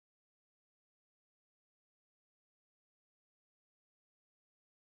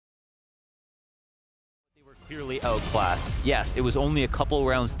Clearly outclassed. Yes, it was only a couple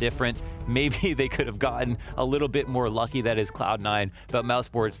rounds different. Maybe they could have gotten a little bit more lucky, that is Cloud9, but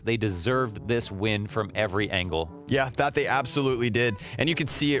Mousesports, they deserved this win from every angle. Yeah, that they absolutely did. And you can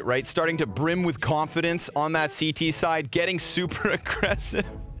see it, right? Starting to brim with confidence on that CT side, getting super aggressive.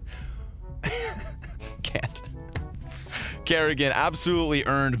 Can't. Karrigan absolutely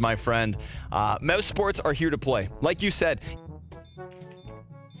earned, my friend. Mousesports are here to play. Like you said,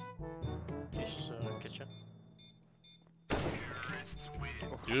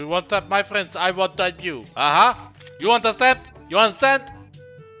 you want that, my friends? I want that you. You understand? You understand?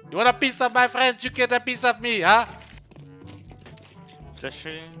 You want a piece of my friends? You get a piece of me, huh?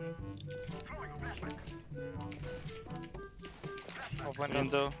 Flashing. Open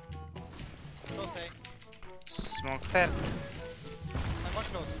window. Smoke fast. I'm one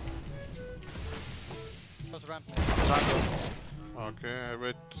close. Close ramp. Jungle. Okay,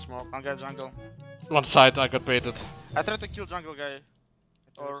 wait, smoke. One guy jungle. One side, I got baited. I tried to kill jungle guy.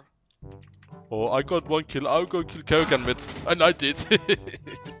 Or... Oh, I got one kill. I'll go kill Karrigan mid. And I did.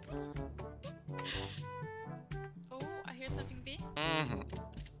 Oh, I hear something B.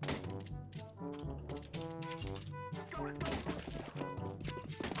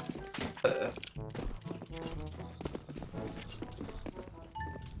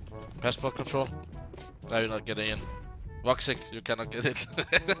 Passport control. No, you're not getting in. Voxic, you cannot get it.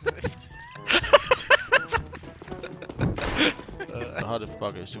 How the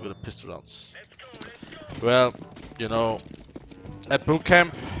fuck is you gonna pistol rounds? Well, you know, at boot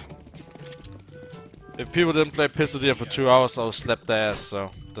camp, if people didn't play pistol deer for 2 hours, I would slap their ass.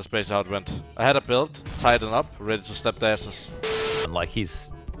 So that's basically how it went. I had a build, tied it up, ready to slap their asses. And like he's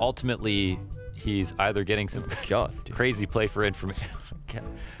ultimately, he's either getting some crazy play for information. How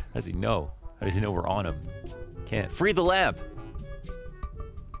does he know? How does he know we're on him? Can't. Free the lamp.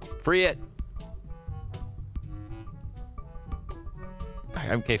 Free it.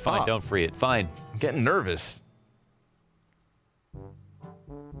 Okay, Stop. fine. Don't free it. Fine. I'm getting nervous.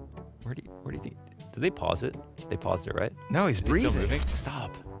 Where do you think? Did they pause it? They paused it, right? No, he's breathing. Still moving?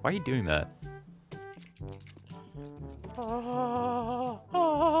 Stop. Why are you doing that?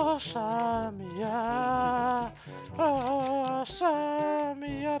 Samia.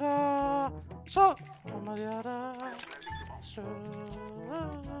 Samia. So. Samia.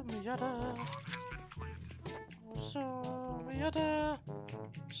 Samia.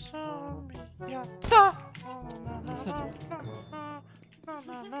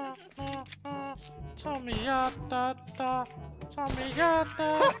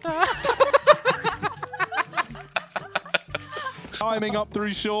 Timing up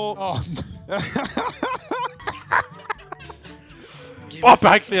through short. Oh, oh,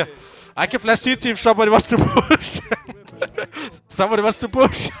 back clear. I can flash C-team. Somebody wants to push. Somebody wants to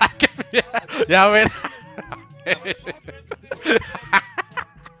push. I can. Yeah, wait.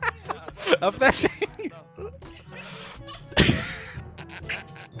 I'm flashing.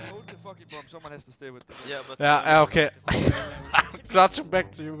 Hold the fucking bomb, someone has to stay with them. Yeah, but... Yeah, okay. I'm clutching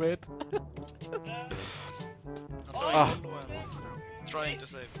back to you, mate. Trying to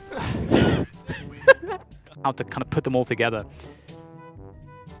save. How to kind of put them all together.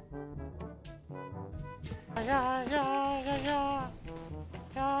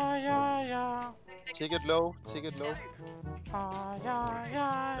 Take it low, take it low.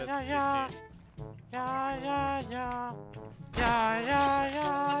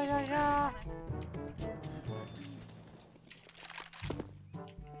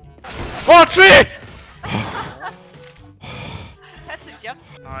 Oh, tree! That's a jump.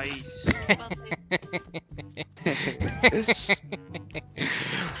 Nice.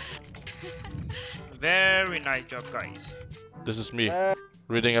 Very nice job, guys. This is me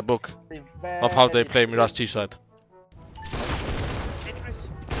reading a book of how they play Mirage T-side.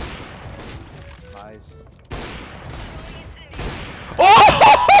 Nice.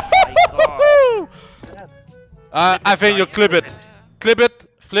 Oh! I think you clip it. Clip it,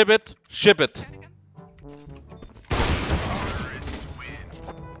 flip it, ship it.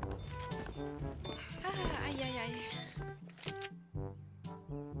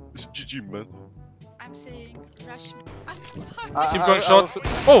 It's GG, man. I'm saying rush. Keep going short.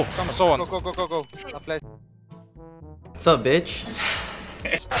 Oh, I saw one. Go, go, go, go, go. A flash. What's up, bitch?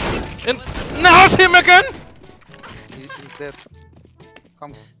 Now it's him again! He's dead.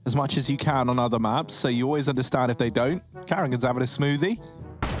 Come. As much as you can on other maps, so you always understand if they don't. Karrigan's having a smoothie.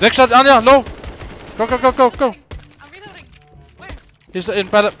 Next shot, Anya, low! Go, go, go, go, go! I'm reloading. Where? He's in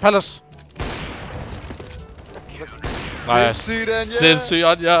Palace. Nice. Sensui,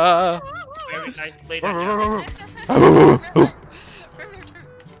 Anya! Very nice play.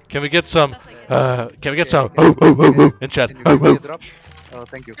 Can we get some? Can we get some? In chat. Can you give me a drop? Oh,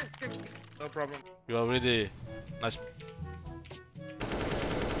 thank you. No problem. You are really nice.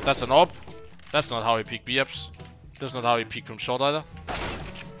 That's an AWP. That's not how he peek B-ups. That's not how he peek from short either.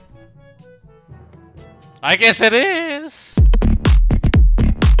 I guess it is.